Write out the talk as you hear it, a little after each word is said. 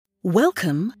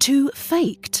Welcome to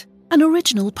Faked, an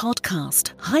original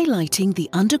podcast highlighting the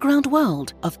underground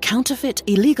world of counterfeit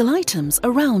illegal items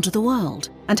around the world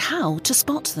and how to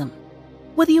spot them.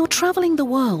 Whether you're traveling the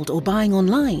world or buying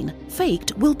online,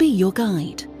 Faked will be your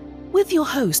guide. With your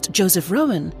host, Joseph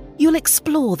Rowan, you'll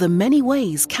explore the many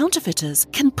ways counterfeiters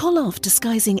can pull off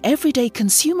disguising everyday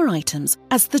consumer items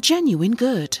as the genuine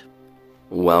good.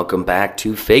 Welcome back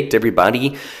to Faked,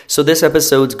 everybody. So this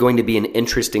episode's going to be an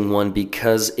interesting one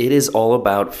because it is all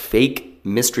about fake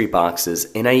mystery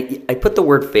boxes. And I put the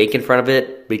word fake in front of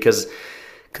it because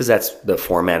that's the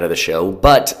format of the show.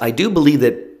 But I do believe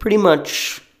that pretty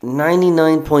much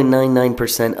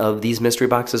 99.99% of these mystery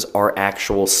boxes are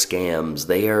actual scams.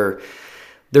 They're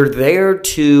there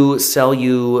to sell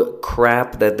you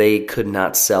crap that they could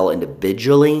not sell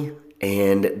individually.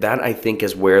 And that, I think,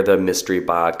 is where the mystery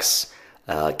box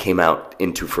came out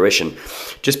into fruition,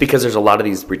 just because there's a lot of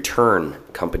these return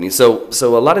companies. So a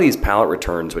lot of these pallet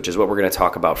returns, which is what we're going to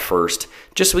talk about first,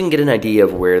 just so we can get an idea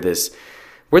of where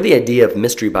the idea of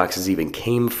mystery boxes even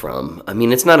came from. I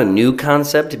mean, it's not a new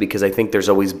concept because I think there's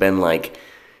always been so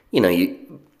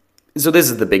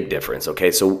this is the big difference,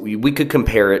 okay? So we could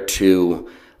compare it to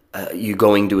you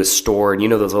going to a store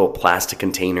and those little plastic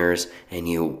containers and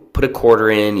you put a quarter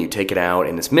in, you take it out,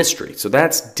 and it's mystery. So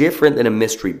that's different than a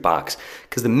mystery box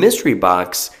because the mystery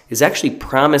box is actually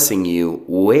promising you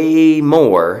way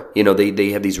more. They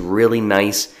have these really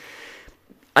nice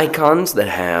icons that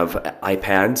have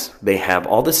iPads. They have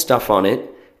all this stuff on it,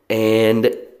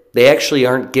 and they actually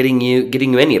aren't getting you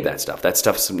any of that stuff. That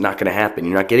stuff's not going to happen.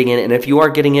 You're not getting it, and if you are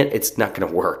getting it, it's not going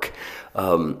to work.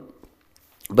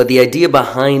 But the idea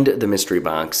behind the mystery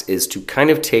box is to kind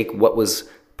of take what was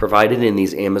provided in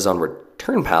these Amazon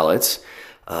return pallets,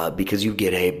 because you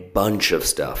get a bunch of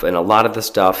stuff. And a lot of the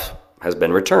stuff has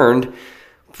been returned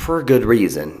for a good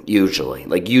reason, usually.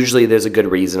 Usually there's a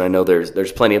good reason. I know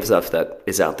there's plenty of stuff that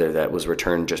is out there that was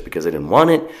returned just because they didn't want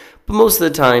it. But most of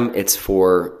the time it's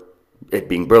for it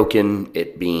being broken,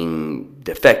 it being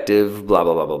defective, blah,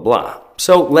 blah, blah, blah, blah.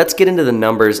 So let's get into the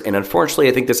numbers, and unfortunately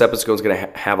I think this episode is going to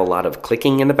have a lot of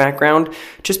clicking in the background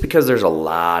just because there's a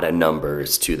lot of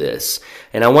numbers to this.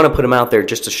 And I want to put them out there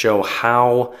just to show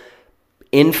how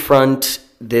in front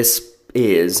this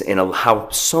is and how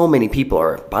so many people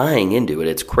are buying into it.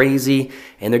 It's crazy,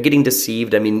 and they're getting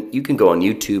deceived. I mean, you can go on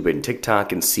YouTube and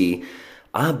TikTok and see,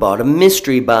 I bought a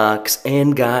mystery box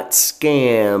and got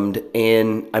scammed.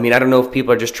 And I mean, I don't know if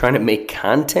people are just trying to make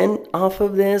content off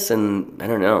of this. And I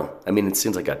don't know. I mean, it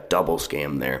seems like a double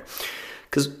scam there.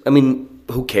 Because, I mean,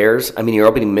 who cares? I mean, you're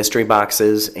opening mystery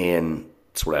boxes and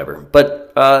it's whatever.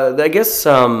 But I guess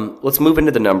let's move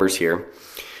into the numbers here.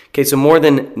 Okay, so more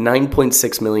than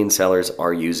 9.6 million sellers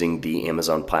are using the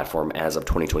Amazon platform as of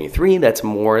 2023. That's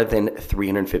more than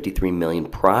 353 million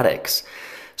products.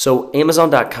 So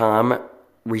Amazon.com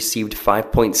received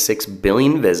 5.6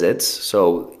 billion visits.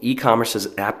 So e-commerce is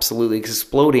absolutely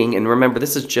exploding. And remember,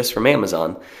 this is just from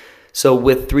Amazon. So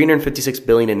with 356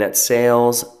 billion in net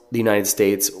sales, the United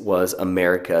States was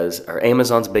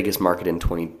Amazon's biggest market in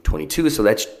 2022. So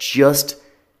that's just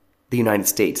the United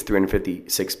States,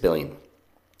 356 billion.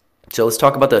 So let's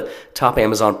talk about the top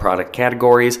Amazon product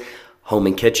categories. Home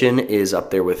and kitchen is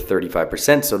up there with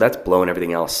 35%. So that's blowing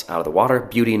everything else out of the water.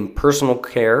 Beauty and personal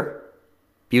care.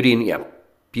 Beauty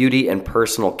and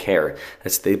personal care.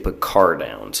 They put car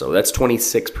down. So that's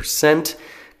 26%.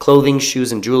 Clothing,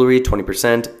 shoes, and jewelry,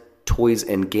 20%. Toys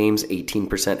and games,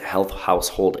 18%. Health,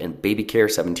 household, and baby care,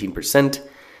 17%.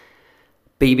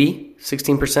 Baby,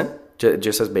 16%.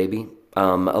 Just says baby.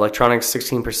 Electronics,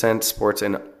 16%. Sports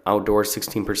and outdoors,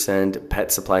 16%.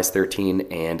 Pet supplies,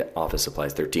 13%. And office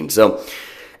supplies, 13%. So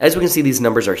as we can see, these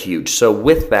numbers are huge. So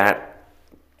with that,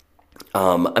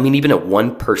 even a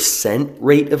 1%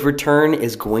 rate of return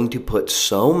is going to put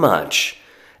so much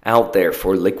out there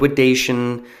for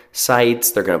liquidation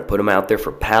sites. They're going to put them out there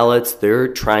for pallets. They're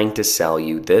trying to sell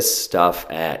you this stuff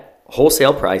at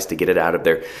wholesale price to get it out of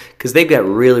there because they've got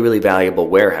really, really valuable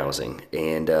warehousing,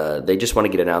 and they just want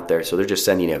to get it out there. So they're just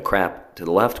sending crap to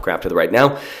the left, crap to the right.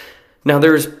 Now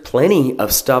there's plenty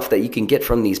of stuff that you can get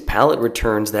from these pallet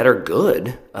returns that are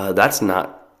good. That's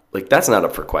not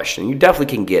up for question. You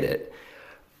definitely can get it.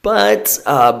 But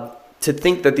to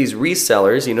think that these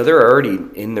resellers, they're already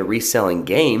in the reselling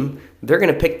game, they're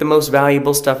going to pick the most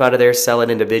valuable stuff out of there, sell it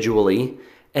individually,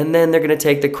 and then they're going to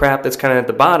take the crap that's kind of at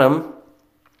the bottom,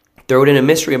 throw it in a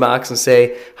mystery box and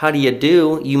say, how do you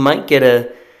do? You might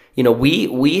get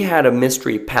we had a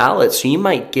mystery pallet, so you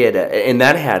might get and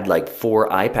that had 4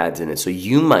 iPads in it, so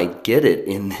you might get it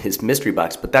in this mystery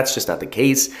box, but that's just not the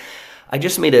case. I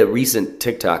just made a recent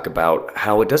TikTok about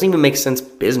how it doesn't even make sense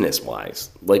business-wise.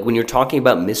 Like when you're talking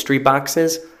about mystery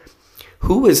boxes,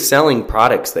 who is selling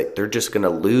products that they're just going to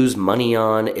lose money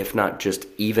on, if not just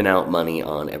even out money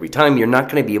on every time? You're not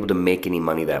going to be able to make any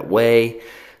money that way.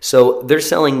 So they're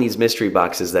selling these mystery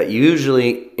boxes that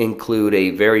usually include a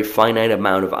very finite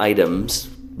amount of items,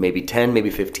 maybe 10,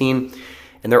 maybe 15,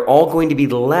 and they're all going to be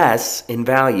less in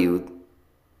value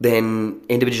than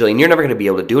individually. And you're never going to be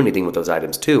able to do anything with those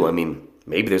items too. I mean,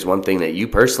 maybe there's one thing that you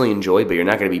personally enjoy, but you're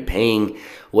not going to be paying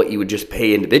what you would just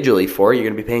pay individually for. You're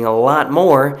going to be paying a lot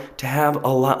more to have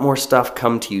a lot more stuff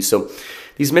come to you. So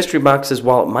these mystery boxes,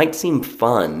 while it might seem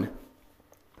fun,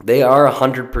 they are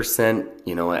 100%,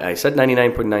 I said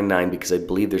 99.99 because I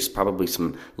believe there's probably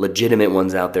some legitimate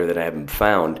ones out there that I haven't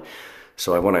found.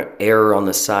 So I want to err on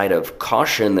the side of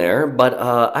caution there. But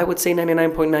I would say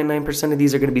 99.99% of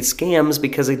these are going to be scams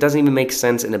because it doesn't even make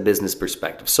sense in a business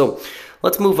perspective. So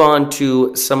let's move on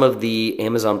to some of the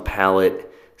Amazon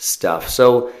pallet stuff.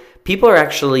 So people are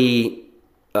actually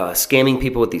scamming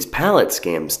people with these pallet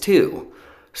scams too.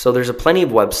 So there's plenty of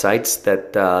websites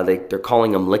that they're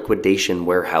calling them liquidation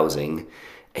warehousing.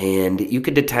 And you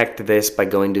could detect this by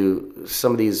going to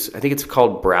some of these, I think it's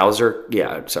called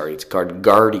it's called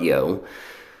Guardio.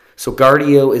 So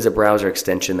Guardio is a browser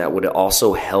extension that would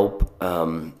also help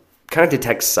kind of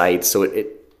detect sites. So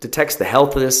it detects the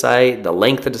health of the site, the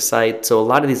length of the site. So a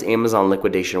lot of these Amazon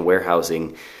liquidation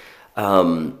warehousing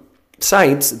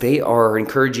sites, they are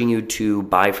encouraging you to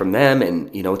buy from them. And,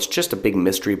 it's just a big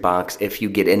mystery box if you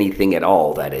get anything at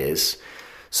all, that is.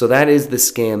 So that is the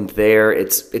scam there.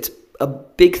 It's a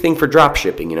big thing for drop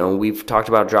shipping. We've talked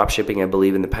about drop shipping, I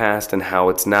believe, in the past and how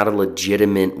it's not a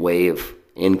legitimate way of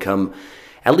income,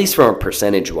 at least from a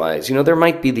percentage-wise. There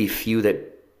might be the few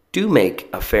that do make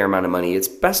a fair amount of money. It's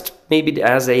best maybe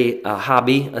as a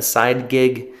hobby, a side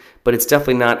gig, but it's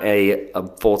definitely not a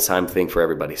full-time thing for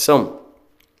everybody. So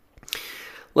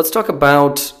let's talk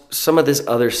about some of this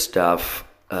other stuff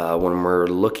when we're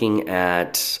looking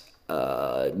at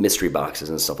mystery boxes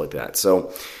and stuff like that.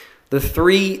 So the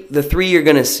three you're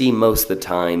going to see most of the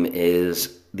time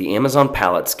is the Amazon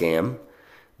pallet scam,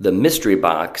 the mystery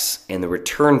box, and the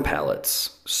return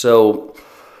pallets. So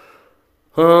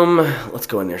let's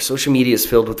go in there. Social media is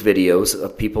filled with videos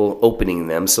of people opening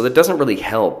them, so that doesn't really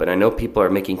help. And I know people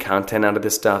are making content out of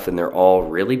this stuff, and they're all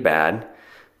really bad.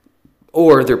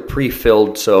 Or they're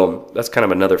pre-filled, so that's kind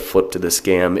of another flip to the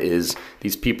scam is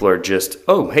these people are just,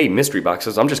 oh, hey, mystery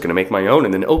boxes, I'm just going to make my own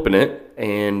and then open it,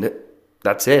 and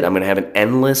that's it. I'm going to have an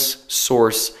endless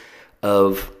source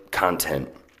of content.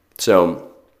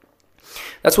 So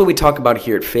that's what we talk about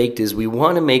here at Faked is we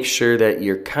want to make sure that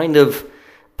you're kind of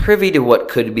privy to what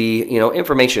could be,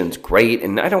 information's great,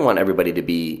 and I don't want everybody to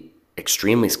be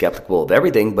extremely skeptical of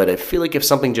everything, but I feel like if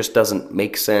something just doesn't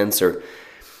make sense or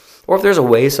if there's a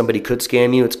way somebody could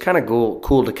scam you, it's kind of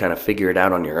cool to kind of figure it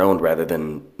out on your own rather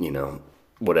than,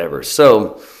 whatever.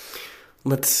 So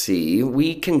let's see.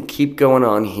 We can keep going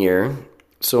on here.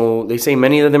 So they say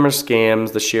many of them are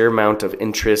scams. The sheer amount of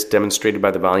interest demonstrated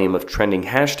by the volume of trending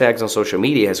hashtags on social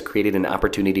media has created an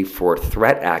opportunity for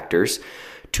threat actors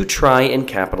to try and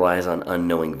capitalize on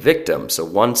unknowing victims. So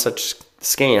one such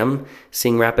scam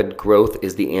seeing rapid growth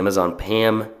is the Amazon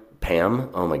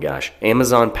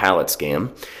Amazon pallet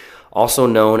scam, also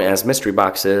known as mystery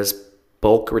boxes,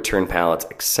 bulk return pallets,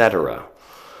 etc.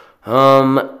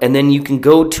 And then you can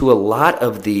go to a lot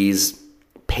of these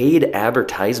paid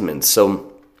advertisements.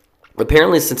 So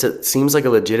apparently, since it seems like a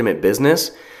legitimate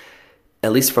business,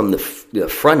 at least from the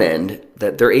front end,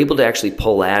 that they're able to actually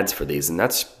pull ads for these. And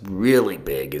that's really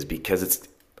big is because it's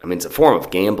a form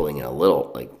of gambling a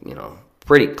little,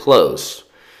 pretty close.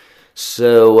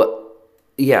 So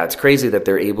yeah, it's crazy that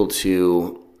they're able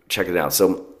to check it out.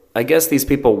 So I guess these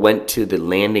people went to the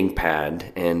landing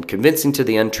pad and convincing to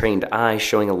the untrained eye,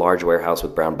 showing a large warehouse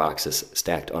with brown boxes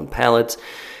stacked on pallets.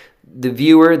 The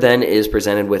viewer then is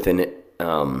presented with an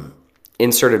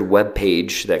inserted web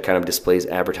page that kind of displays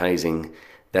advertising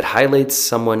that highlights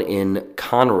someone in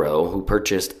Conroe who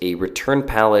purchased a return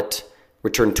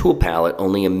tool pallet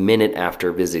only a minute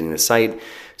after visiting the site.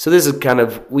 So this is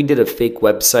we did a fake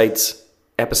websites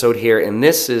episode here, and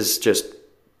this is just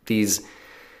these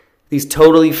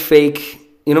totally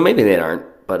fake, maybe they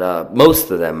aren't, but most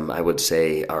of them I would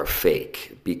say are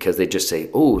fake because they just say,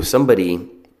 oh, somebody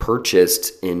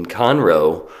purchased in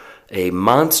Conroe a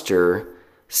monster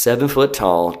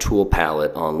 7-foot-tall tool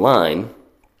pallet online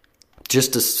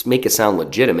just to make it sound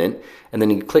legitimate, and then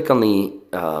you click on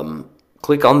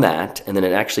that, and then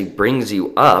it actually brings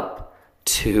you up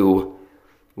to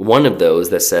one of those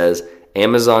that says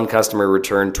Amazon customer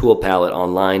returned tool pallet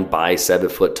online, buy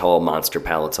 7-foot tall monster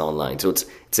pallets online. So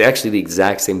it's actually the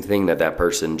exact same thing that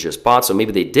person just bought. So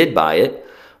maybe they did buy it,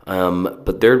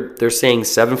 but they're saying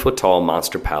 7-foot tall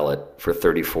monster pallet for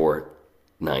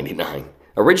 $34.99.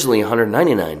 Originally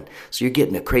 $199, so you're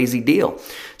getting a crazy deal.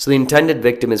 So the intended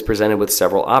victim is presented with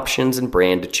several options and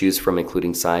brand to choose from,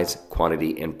 including size,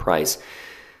 quantity, and price.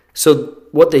 So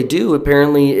what they do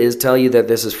apparently is tell you that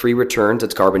this is free returns,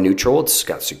 it's carbon neutral, it's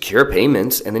got secure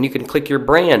payments, and then you can click your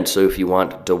brand. So if you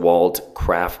want DeWalt,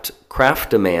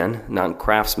 Craftaman, not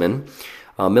Craftsman,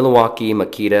 Milwaukee,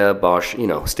 Makita, Bosch,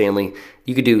 Stanley,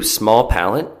 you could do small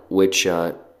pallet, which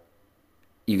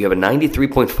you have a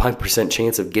 93.5%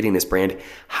 chance of getting this brand.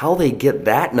 How they get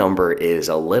that number is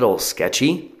a little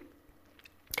sketchy.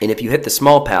 And if you hit the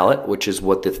small pallet, which is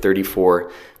what the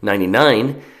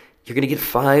 $34.99, you're going to get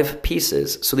 5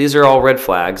 pieces. So these are all red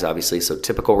flags, obviously. So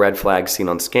typical red flags seen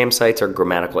on scam sites are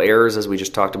grammatical errors, as we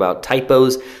just talked about,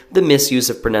 typos, the misuse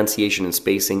of pronunciation and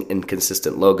spacing,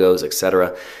 inconsistent logos,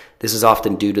 etc. This is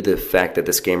often due to the fact that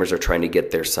the scammers are trying to get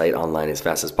their site online as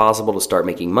fast as possible to start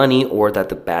making money, or that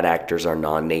the bad actors are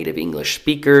non-native English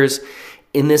speakers.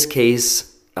 In this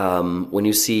case, when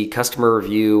you see customer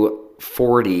review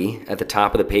 40 at the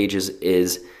top of the pages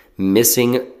is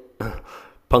missing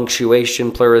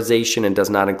punctuation, pluralization, and does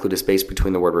not include a space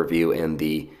between the word review and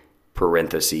the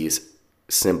parentheses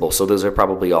symbol. So those are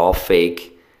probably all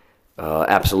fake,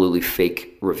 absolutely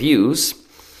fake reviews.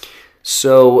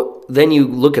 So then you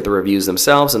look at the reviews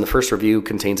themselves, and the first review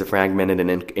contains a fragmented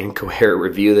and incoherent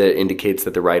review that indicates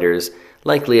that the writer is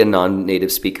likely a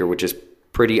non-native speaker, which is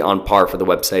pretty on par for the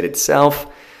website itself.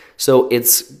 So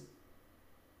it's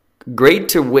great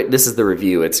to witness. This is the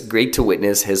review. It's great to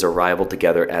witness his arrival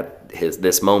together at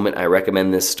this moment. I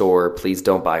recommend this store. Please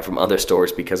don't buy from other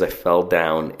stores because I fell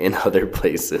down in other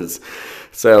places.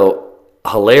 So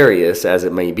hilarious as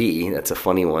it may be, that's a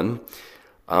funny one.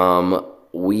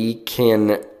 We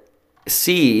can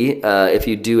see if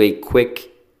you do a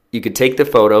quick. You could take the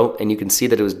photo and you can see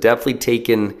that it was definitely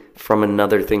taken from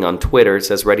another thing on Twitter. It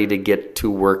says ready to get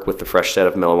to work with the fresh set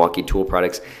of Milwaukee tool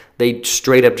products. They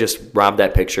straight up just robbed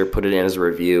that picture, put it in as a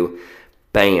review.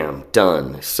 Bam,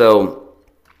 done. So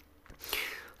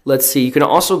let's see. You can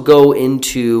also go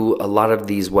into a lot of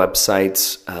these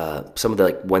websites, some of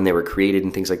the when they were created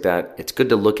and things like that. It's good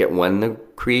to look at when the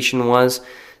creation was.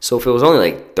 So if it was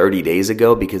only 30 days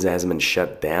ago because it hasn't been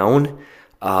shut down,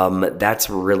 that's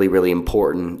really, really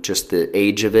important, just the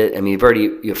age of it. I mean,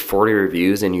 you have 40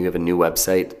 reviews and you have a new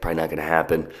website, probably not going to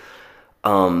happen.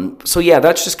 So yeah,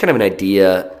 that's just kind of an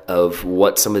idea of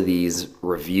what some of these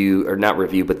this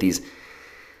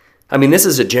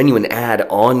is a genuine ad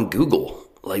on Google.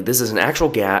 This is an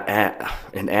actual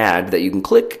an ad that you can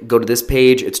click, go to this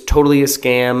page. It's totally a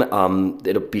scam.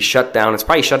 It'll be shut down. It's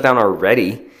probably shut down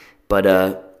already,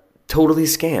 but totally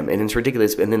scam, and it's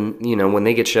ridiculous. And then, when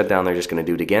they get shut down, they're just going to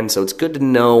do it again. So it's good to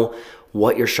know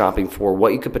what you're shopping for,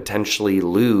 what you could potentially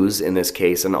lose in this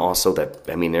case, and also that,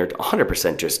 they're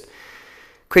 100% just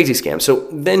crazy scam. So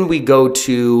then we go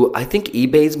to, I think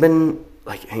eBay's been,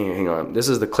 hang on, this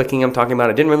is the clicking I'm talking about.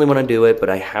 I didn't really want to do it, but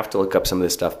I have to look up some of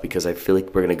this stuff because I feel like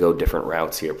we're going to go different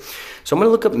routes here. So I'm going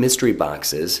to look up mystery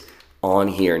boxes on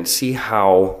here and see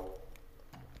how.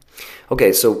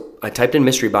 Okay, so I typed in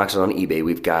mystery boxes on eBay.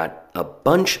 We've got a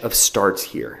bunch of starts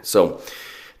here. So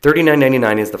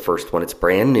 $39.99 is the first one. It's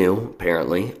brand new,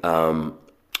 apparently.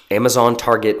 Amazon,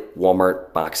 Target,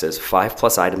 Walmart boxes,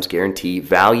 5+ items guarantee,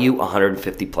 value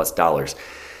 $150+.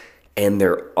 And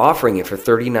they're offering it for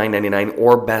 $39.99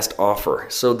 or best offer.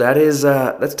 So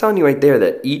that's telling you right there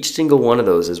that each single one of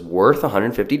those is worth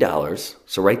 $150.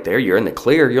 So right there, you're in the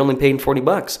clear. You're only paying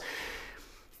 $40.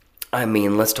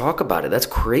 Let's talk about it. That's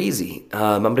crazy.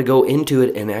 I'm going to go into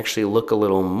it and actually look a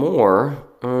little more.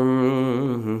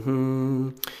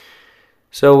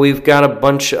 So we've got a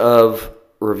bunch of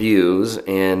reviews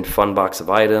and fun box of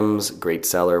items, great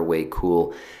seller, way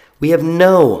cool. We have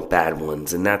no bad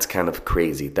ones, and that's kind of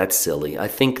crazy. That's silly. I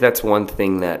think that's one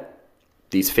thing that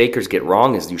these fakers get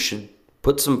wrong is you should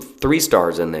put some 3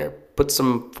 stars in there. Put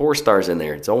some 4 stars in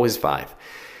there. It's always 5.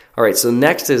 All right, so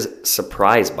next is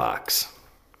surprise box.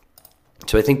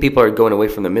 So I think people are going away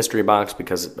from the mystery box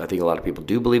because I think a lot of people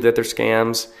do believe that they're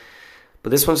scams.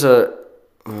 But this one's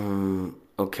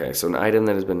okay, so an item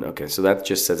that has been, okay, so that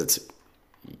just says it's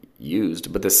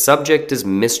used. But the subject is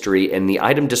mystery and the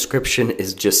item description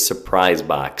is just surprise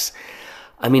box.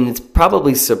 It's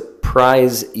probably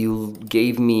surprise you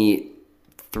gave me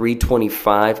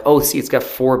 $325. Oh, see, it's got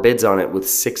 4 bids on it with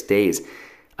 6 days.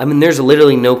 There's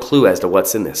literally no clue as to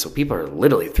what's in this. So people are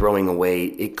literally throwing away.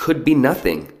 It could be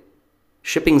nothing.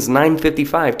 Shipping's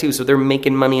 $9.55 too, so they're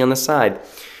making money on the side.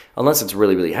 Unless it's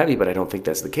really, really heavy, but I don't think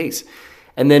that's the case.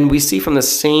 And then we see from the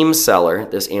same seller,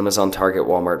 this Amazon, Target,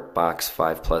 Walmart box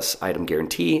 5 plus item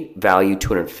guarantee, value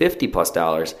 $250 plus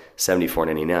dollars,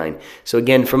 $74.99. So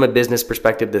again, from a business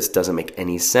perspective, this doesn't make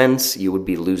any sense. You would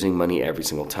be losing money every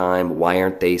single time. Why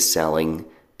aren't they selling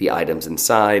the items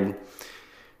inside?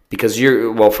 Because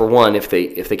for one, if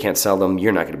they can't sell them,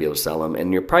 you're not going to be able to sell them,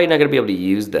 and you're probably not going to be able to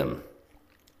use them.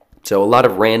 So a lot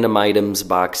of random items,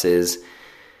 boxes.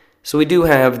 So we do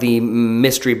have the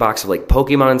mystery box of like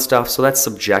Pokemon and stuff. So that's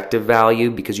subjective value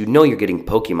because you're getting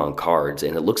Pokemon cards.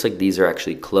 And it looks like these are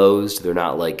actually closed. They're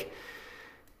not like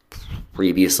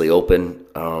previously open.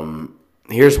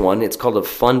 Here's one. It's called a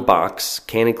fun box.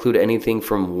 Can include anything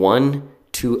from $1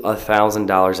 to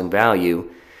 $1,000 in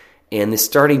value. And the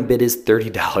starting bid is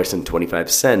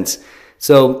 $30.25.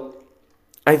 So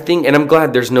I think, and I'm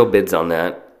glad there's no bids on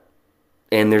that.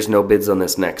 And there's no bids on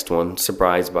this next one.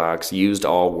 Surprise box, used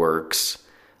all works.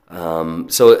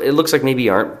 So it looks like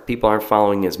maybe people aren't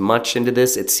following as much into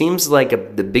this. It seems like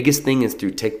the biggest thing is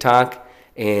through TikTok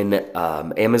and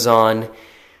Amazon.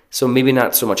 So maybe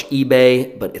not so much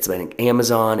eBay, but it's like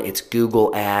Amazon, it's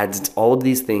Google ads, it's all of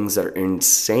these things that are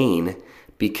insane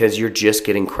because you're just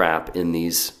getting crap in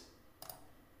these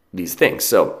things.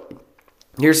 So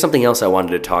here's something else I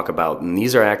wanted to talk about, and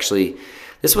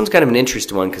this one's kind of an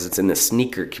interesting one because it's in the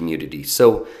sneaker community.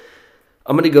 So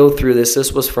I'm going to go through this.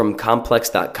 This was from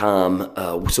complex.com.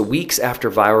 So weeks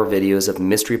after viral videos of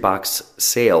mystery box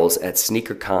sales at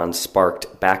SneakerCon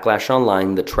sparked backlash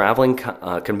online, the traveling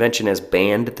convention has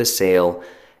banned the sale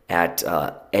at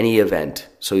any event.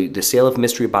 So the sale of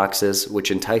mystery boxes,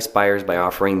 which entice buyers by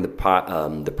offering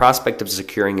the prospect of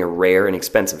securing a rare and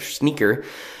expensive sneaker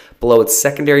below its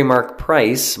secondary market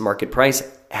price,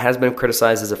 has been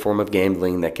criticized as a form of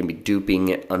gambling that can be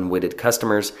duping unwitting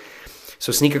customers.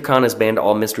 So SneakerCon has banned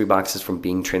all mystery boxes from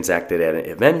being transacted at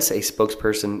events. A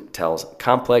spokesperson tells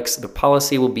Complex the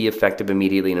policy will be effective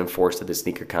immediately and enforced at the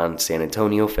SneakerCon San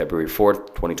Antonio, February 4th,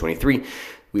 2023.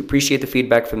 We appreciate the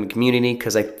feedback from the community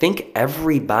because I think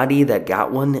everybody that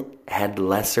got one had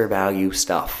lesser value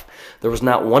stuff. There was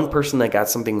not one person that got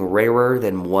something rarer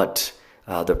than what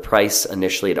the price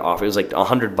initially had offered. It was like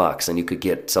 $100 and you could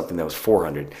get something that was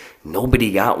 $400.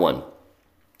 Nobody got one.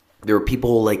 There were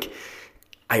people like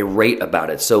irate about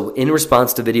it. So in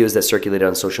response to videos that circulated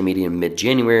on social media in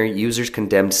mid-January, users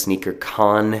condemned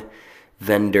SneakerCon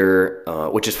vendor,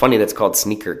 which is funny that's called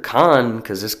SneakerCon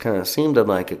because this kind of seemed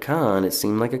like a con. It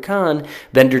seemed like a con.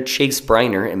 Vendor Chase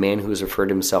Briner, a man who has referred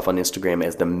to himself on Instagram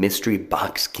as the Mystery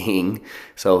Box King,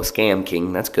 so Scam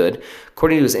King, that's good.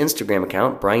 According to his Instagram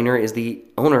account, Briner is the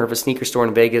owner of a sneaker store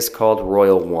in Vegas called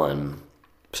Royal One.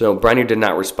 So Briner did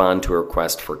not respond to a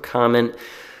request for comment.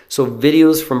 So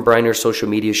videos from Briner's social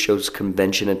media shows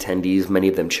convention attendees, many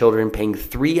of them children, paying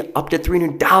up to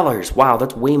 $300. Wow,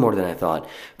 that's way more than I thought.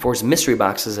 For his mystery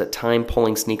boxes at time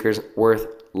pulling sneakers worth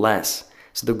less.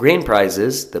 So the grand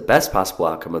prizes, the best possible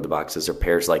outcome of the boxes, are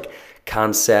pairs like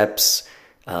Concepts,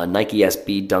 Nike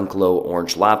SB Dunk Low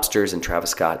Orange Lobsters, and Travis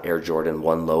Scott Air Jordan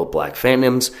 1 Low Black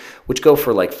Phantoms, which go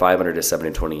for like $500 to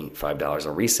 $725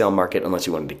 on resale market, unless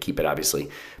you wanted to keep it, obviously.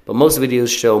 But most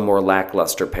videos show more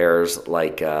lackluster pairs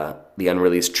like the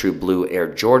unreleased True Blue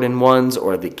Air Jordan 1s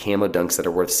or the Camo Dunks that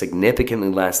are worth significantly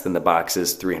less than the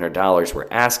boxes $300 we're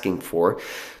asking for.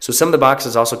 So some of the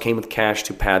boxes also came with cash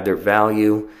to pad their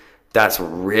value. That's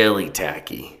really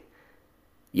tacky.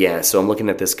 Yeah, so I'm looking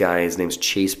at this guy. His name's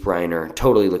Chase Briner.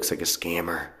 Totally looks like a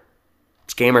scammer.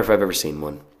 Scammer if I've ever seen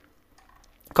one.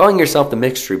 Calling yourself the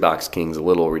Mystery Box King is a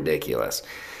little ridiculous.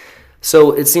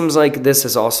 So it seems like this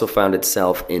has also found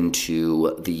itself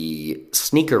into the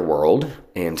sneaker world.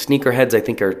 And sneakerheads, I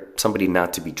think, are somebody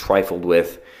not to be trifled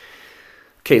with.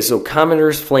 Okay, so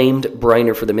commenters flamed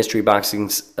Briner for the mystery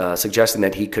boxings, suggesting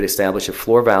that he could establish a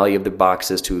floor value of the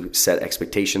boxes to set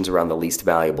expectations around the least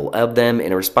valuable of them.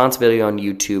 In a response video on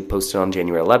YouTube posted on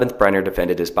January 11th, Briner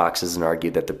defended his boxes and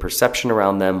argued that the perception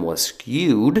around them was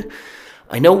skewed.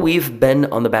 I know we've been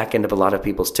on the back end of a lot of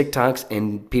people's TikToks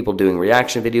and people doing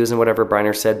reaction videos and whatever,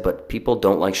 Briner said, but people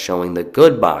don't like showing the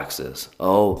good boxes.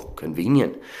 Oh,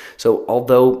 convenient. So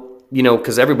although,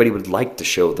 because everybody would like to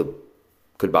show the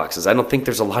good boxes. I don't think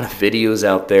there's a lot of videos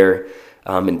out there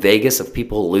in Vegas of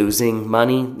people losing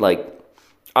money. Like,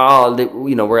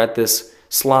 we're at this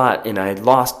slot and I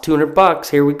lost $200.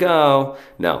 Here we go.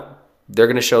 No, they're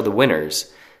going to show the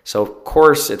winners. So, of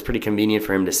course, it's pretty convenient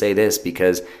for him to say this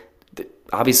because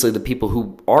obviously the people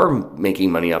who are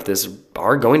making money off this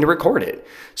are going to record it.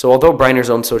 So although Briner's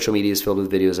own social media is filled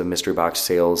with videos of mystery box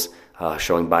sales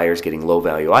showing buyers getting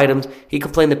low-value items, he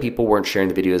complained that people weren't sharing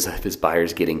the videos of his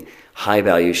buyers getting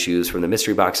high-value shoes from the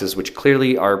mystery boxes, which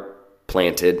clearly are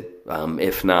planted,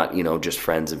 if not, just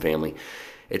friends and family.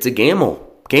 It's a gamble,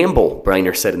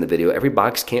 Briner said in the video. Every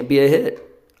box can't be a hit.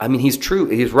 I mean, he's true.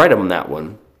 He's right on that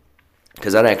one,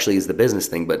 because that actually is the business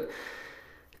thing, but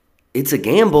it's a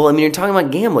gamble. I mean, you're talking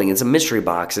about gambling. It's a mystery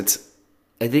box.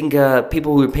 I think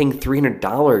people who are paying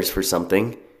 $300 for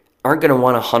something aren't going to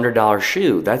want a $100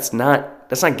 shoe. That's not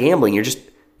gambling.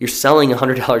 You're selling a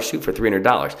 $100 shoe for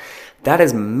 $300. That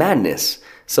is madness.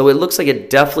 So it looks like it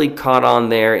definitely caught on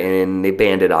there, and they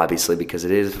banned it, obviously, because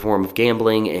it is a form of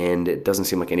gambling, and it doesn't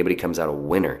seem like anybody comes out a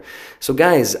winner. So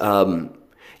guys,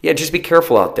 just be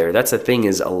careful out there. That's the thing,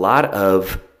 is a lot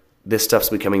of this stuff's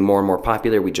becoming more and more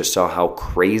popular. We just saw how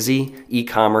crazy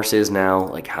e-commerce is now,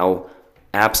 like how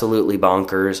absolutely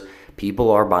bonkers.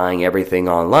 People are buying everything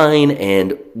online,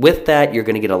 and with that, you're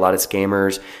going to get a lot of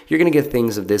scammers. You're going to get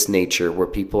things of this nature where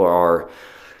people are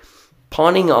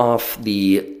pawning off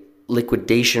the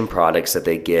liquidation products that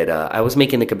they get. I was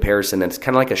making the comparison that it's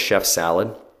kind of like a chef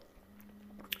salad.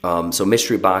 So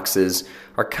mystery boxes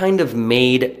are kind of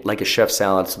made like a chef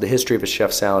salad. So the history of a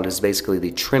chef salad is basically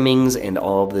the trimmings and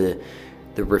all the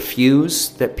refuse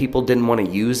that people didn't want to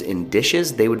use in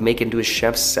dishes, they would make into a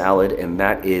chef salad, and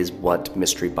that is what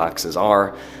mystery boxes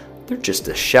are. They're just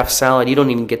a chef salad. You don't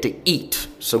even get to eat.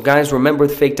 So guys, remember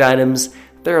with faked items,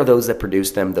 there are those that produce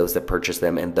them, those that purchase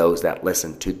them, and those that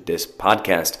listen to this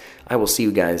podcast. I will see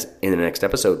you guys in the next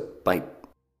episode. Bye.